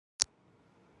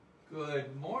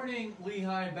Good morning,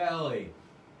 Lehigh Valley.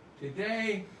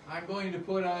 Today I'm going to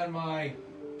put on my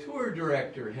tour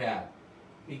director hat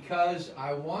because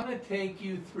I want to take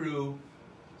you through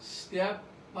step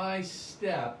by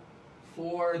step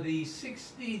for the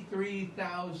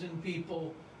 63,000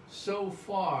 people so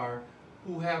far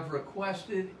who have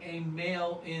requested a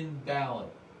mail-in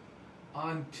ballot.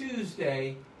 On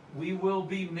Tuesday, we will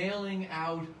be mailing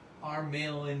out our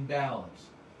mail-in ballots.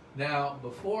 Now,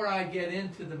 before I get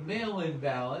into the mail-in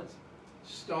ballots,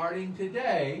 starting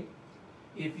today,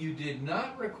 if you did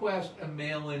not request a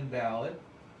mail-in ballot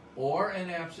or an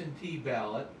absentee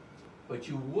ballot, but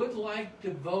you would like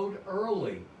to vote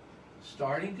early,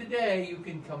 starting today, you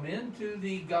can come into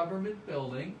the government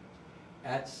building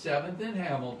at 7th and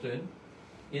Hamilton.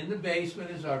 In the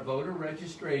basement is our voter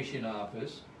registration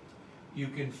office. You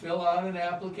can fill out an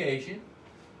application.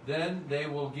 Then they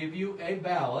will give you a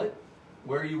ballot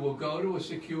where you will go to a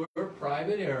secure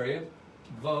private area,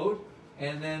 vote,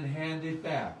 and then hand it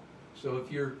back. So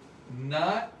if you're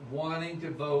not wanting to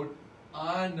vote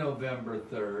on November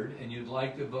 3rd and you'd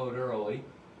like to vote early,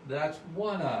 that's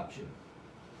one option.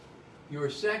 Your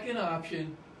second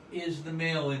option is the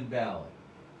mail-in ballot.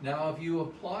 Now, if you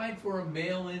applied for a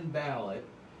mail-in ballot,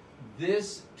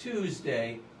 this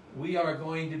Tuesday, we are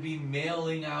going to be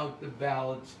mailing out the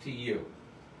ballots to you.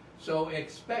 So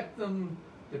expect them,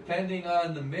 depending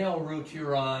on the mail route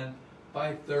you're on,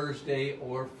 by Thursday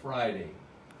or Friday.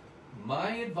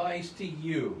 My advice to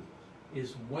you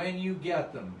is when you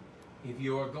get them, if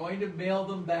you are going to mail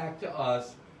them back to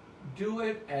us, do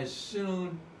it as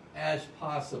soon as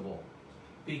possible.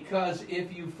 Because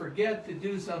if you forget to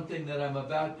do something that I'm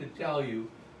about to tell you,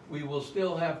 we will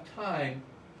still have time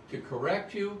to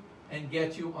correct you and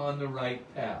get you on the right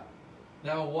path.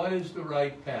 Now, what is the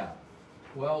right path?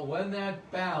 Well, when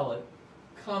that ballot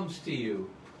comes to you,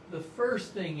 the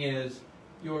first thing is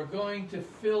you're going to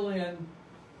fill in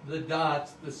the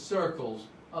dots, the circles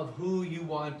of who you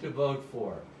want to vote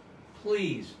for.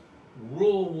 Please,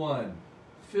 rule 1,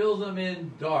 fill them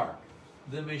in dark.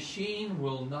 The machine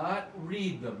will not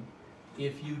read them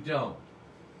if you don't.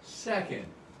 Second,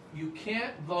 you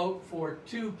can't vote for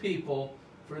 2 people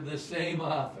for the same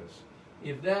office.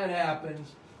 If that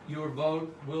happens, your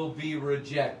vote will be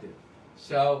rejected.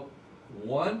 So,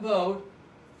 1 vote,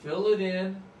 fill it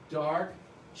in, dark,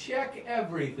 check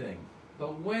everything.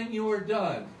 But when you're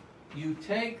done, you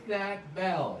take that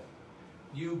ballot.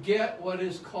 You get what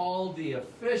is called the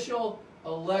official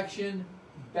election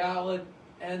ballot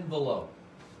envelope.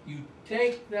 You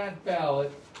take that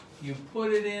ballot, you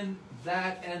put it in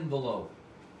that envelope,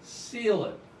 seal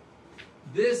it.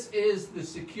 This is the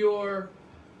secure,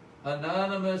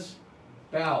 anonymous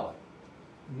ballot.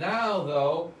 Now,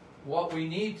 though, what we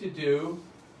need to do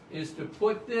is to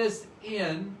put this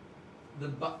in the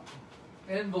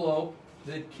envelope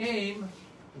that came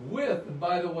with, and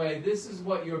by the way, this is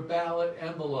what your ballot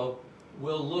envelope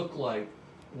will look like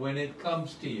when it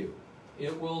comes to you.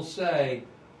 It will say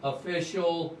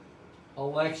official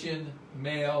election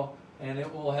mail, and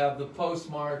it will have the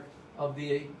postmark of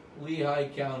the Lehigh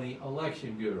County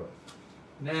Election Bureau.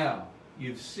 Now,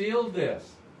 you've sealed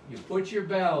this. You put your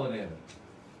ballot in it.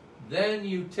 Then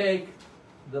you take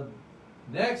the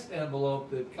next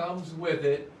envelope that comes with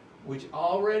it, which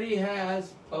already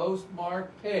has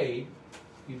postmark paid.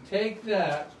 You take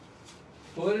that,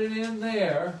 put it in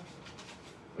there,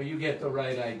 or you get the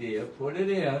right idea, put it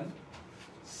in,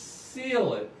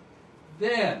 seal it.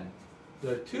 Then,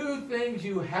 the 2 things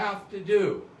you have to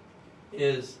do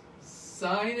is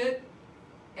sign it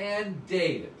and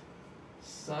date it.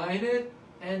 Sign it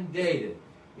and date it.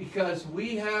 Because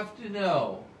we have to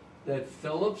know that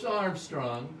Phillips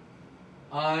Armstrong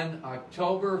on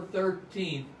October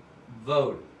 13th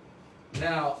voted.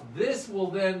 Now, this will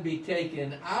then be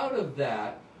taken out of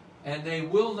that, and they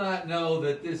will not know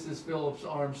that this is Phillips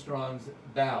Armstrong's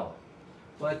ballot.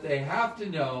 But they have to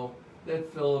know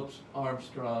that Phillips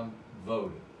Armstrong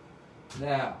voted.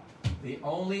 Now, the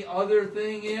only other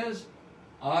thing is,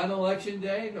 on Election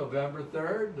Day, November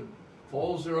 3rd, the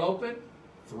polls are open,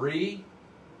 3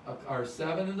 or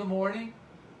 7 in the morning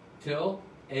till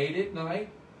 8 at night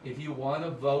if you want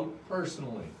to vote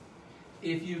personally.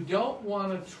 If you don't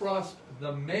want to trust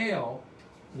the mail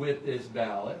with this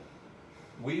ballot,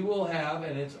 we will have,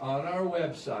 and it's on our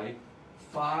website,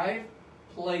 5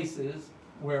 places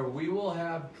where we will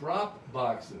have drop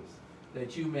boxes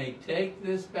that you may take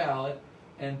this ballot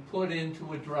and put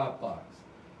into a drop box.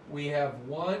 We have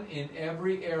 1 in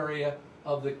every area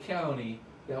of the county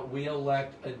that we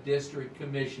elect a district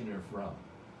commissioner from.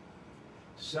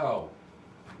 So,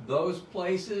 those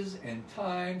places and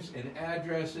times and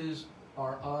addresses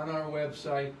are on our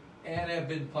website. and have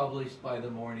been published by the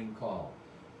Morning Call.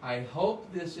 I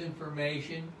hope this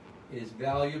information is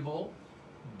valuable.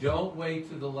 Don't wait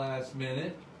to the last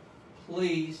minute.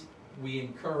 Please, we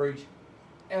encourage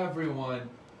everyone,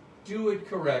 do it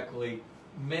correctly.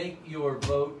 Make your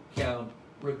vote count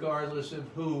regardless of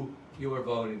who you are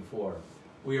voting for.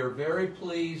 We are very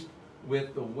pleased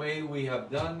with the way we have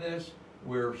done this.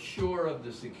 We're sure of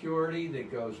the security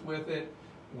that goes with it.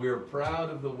 We're proud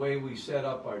of the way we set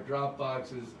up our drop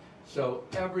boxes. So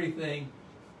everything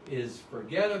is,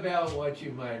 forget about what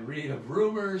you might read of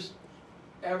rumors.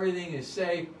 Everything is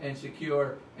safe and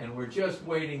secure, and we're just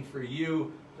waiting for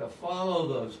you to follow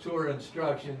those tour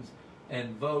instructions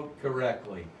and vote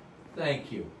correctly.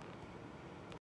 Thank you.